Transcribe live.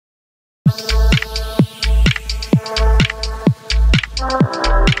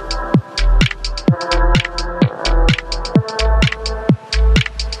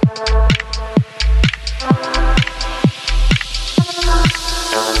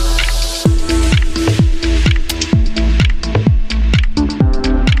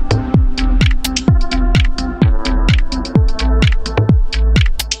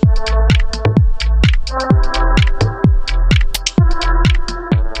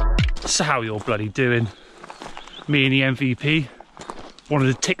So how you all bloody doing? Me and the MVP. Wanted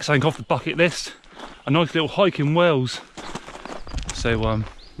to tick something off the bucket list. A nice little hike in Wales. So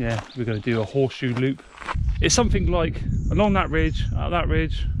yeah, we're going to do a horseshoe loop. It's something like along that ridge, up that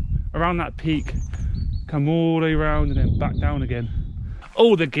ridge, around that peak, come all the way around and then back down again.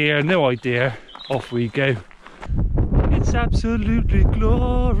 All the gear, no idea. Off we go. It's absolutely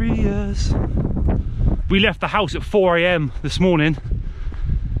glorious. We left the house at 4 AM this morning.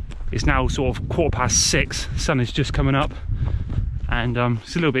 It's now sort of 6:15. Sun is just coming up, and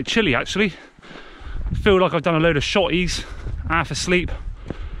it's a little bit chilly actually. I feel like I've done a load of shotties, half asleep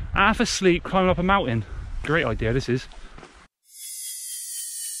climbing up a mountain. Great idea this is.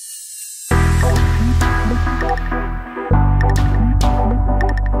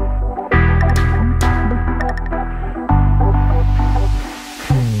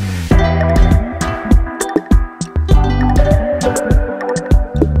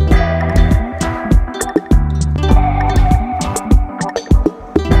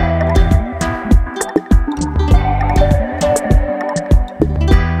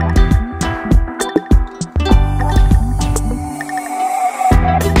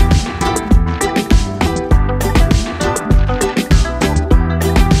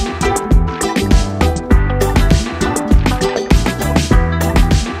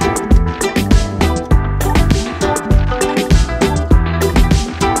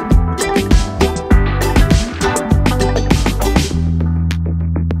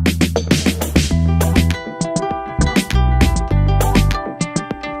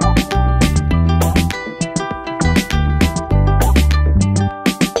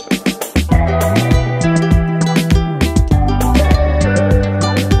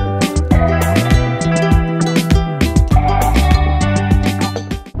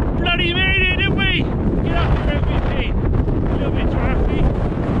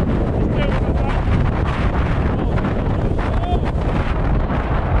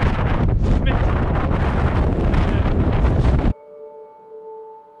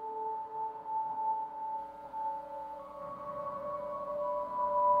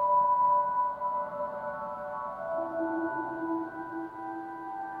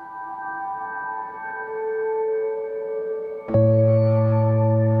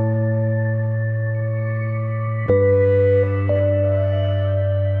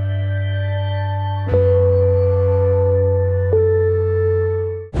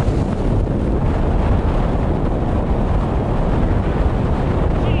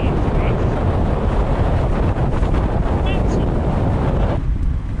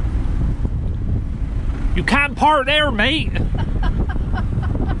 You can't park there, mate.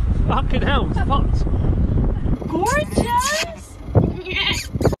 Fucking hell, it's fucked. Gorgeous.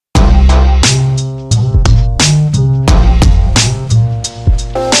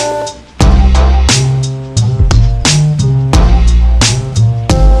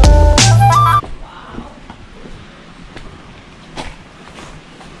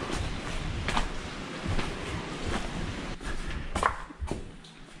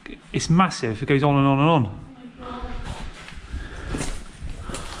 It's massive, it goes on and on and on.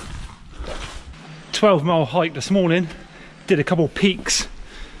 12-mile hike this morning, did a couple peaks,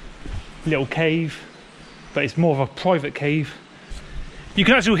 little cave, but it's more of a private cave. You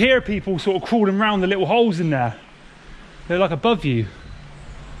can actually hear people sort of crawling around the little holes in there. They're like above you.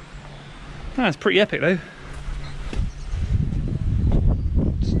 That's pretty epic though.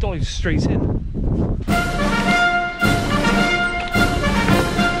 Just dive straight in.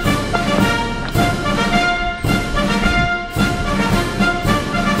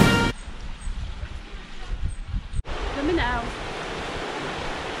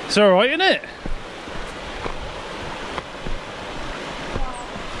 It's alright, isn't it?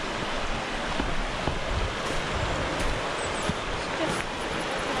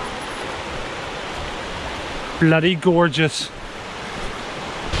 Bloody gorgeous.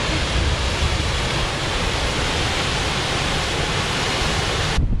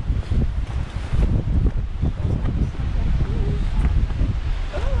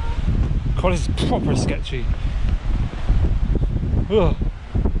 God, this is proper sketchy. Ugh.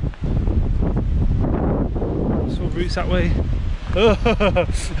 Routes that way.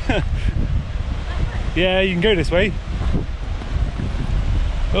 Yeah, you can go this way.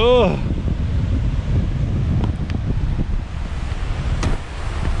 Oh,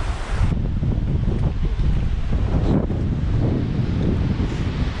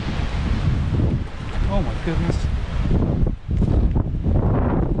 oh my goodness.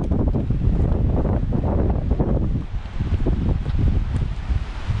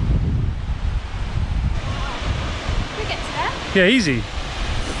 Yeah, easy.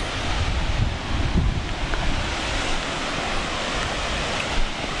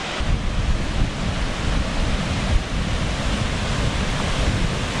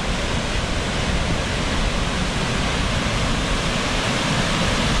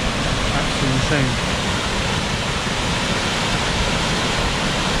 insane.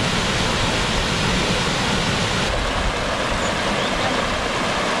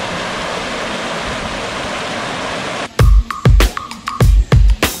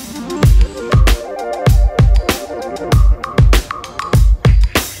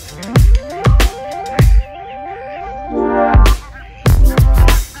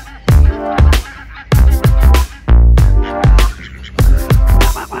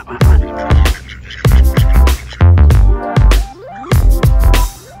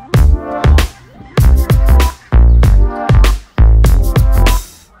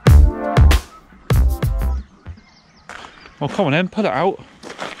 Well, come on then, pull it out.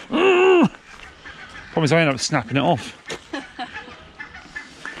 Promise I end up snapping it off.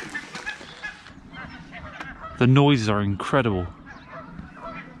 The noises are incredible.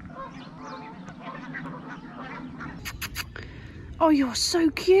 Oh, you're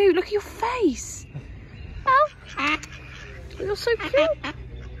so cute. Look at your face. Oh, you're so cute.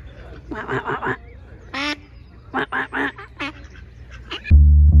 Wah, wah, wah, wah. Wah, wah, wah.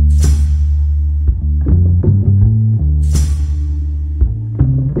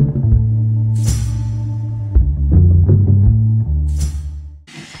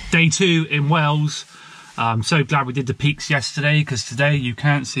 Day 2 in Wales. I'm so glad we did the peaks yesterday, because today you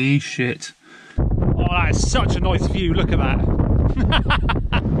can't see shit. Oh, that is such a nice view, look at that.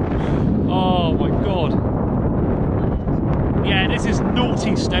 Oh my god. Yeah, this is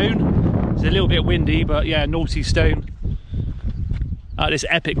Naughty Stone. It's a little bit windy, but yeah, Naughty Stone. This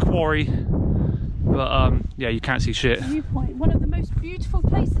epic quarry. But yeah, you can't see shit. Viewpoint, one of the most beautiful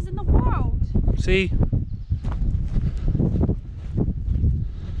places in the world. See?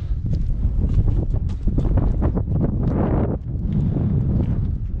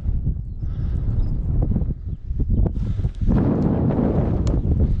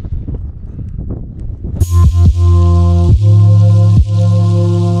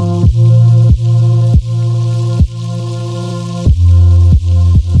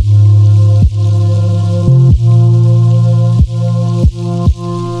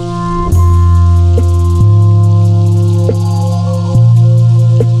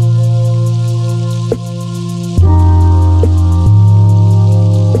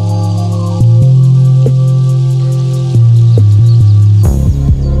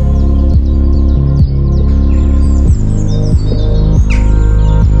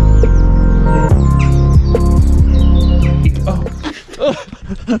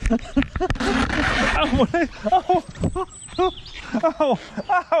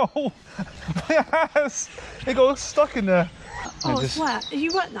 Ow! Yes! It got stuck in there. Oh, it's wet. Are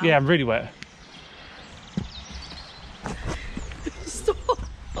you wet now? Yeah, I'm really wet. Stop!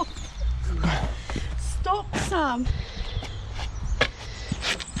 Stop, Sam.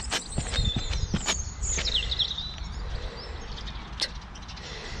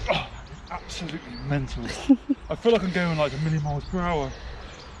 Oh, absolutely mental. I feel like I'm going like 1,000,000 miles per hour.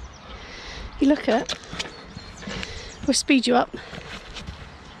 You look at it. We'll speed you up.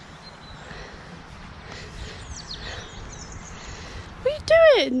 What are you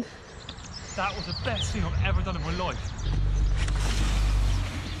doing? That was the best thing I've ever done in my life.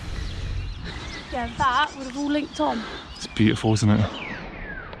 Yeah, that would have all linked on. It's beautiful, isn't it?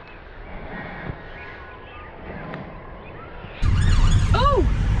 Oh!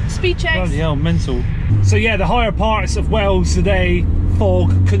 Speed checks. Bloody hell, mental. So yeah, the higher parts of Wales today,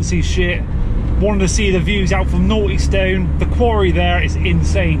 fog, couldn't see shit. Wanted to see the views out from Naughty Stone. The quarry there is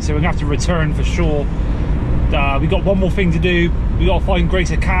insane, so we're gonna have to return for sure. We got one more thing to do. We gotta find Grace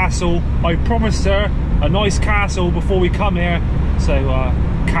a castle. I promised her a nice castle before we come here, so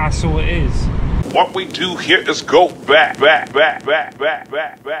castle it is. What we do here is go back.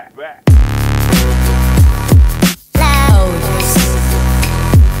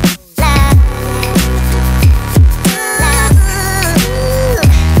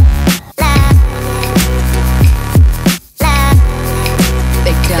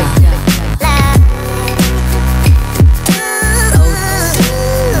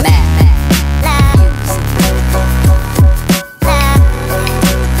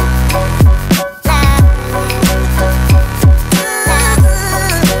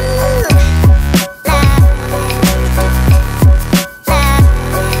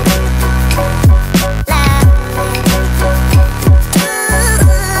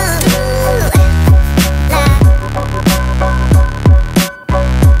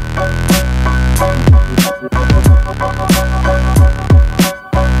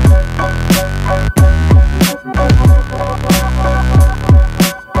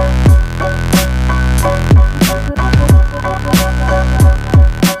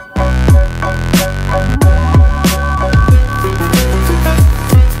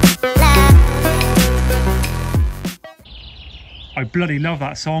 bloody love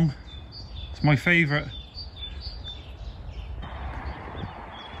that song. It's my favourite.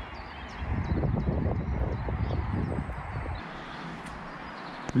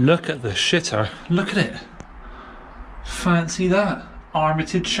 Look at the shitter. Look at it. Fancy that.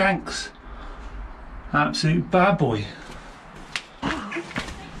 Armitage shanks. Absolute bad boy.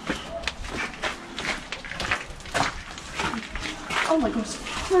 Oh my god, it's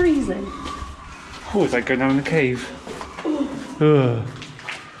freezing. Oh, it's like going down in the cave. Ugh.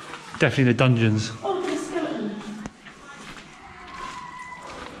 Definitely the dungeons. Oh, look at the skeleton.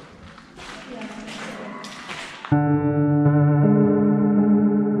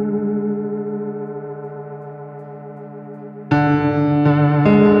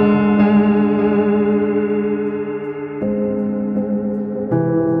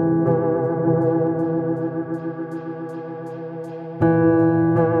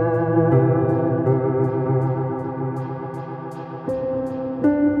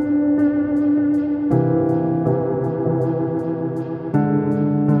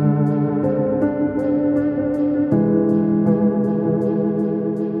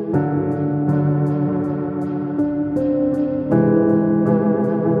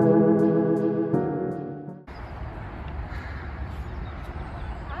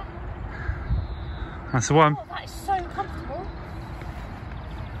 That's the one. Oh, that is so comfortable.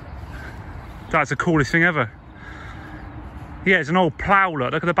 That's the coolest thing ever. Yeah, it's an old plough,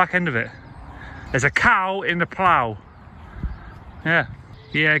 look at the back end of it. There's a cow in the plough. Yeah.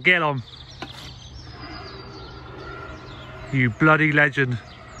 Yeah, get on. You bloody legend.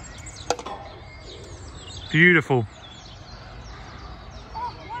 Beautiful.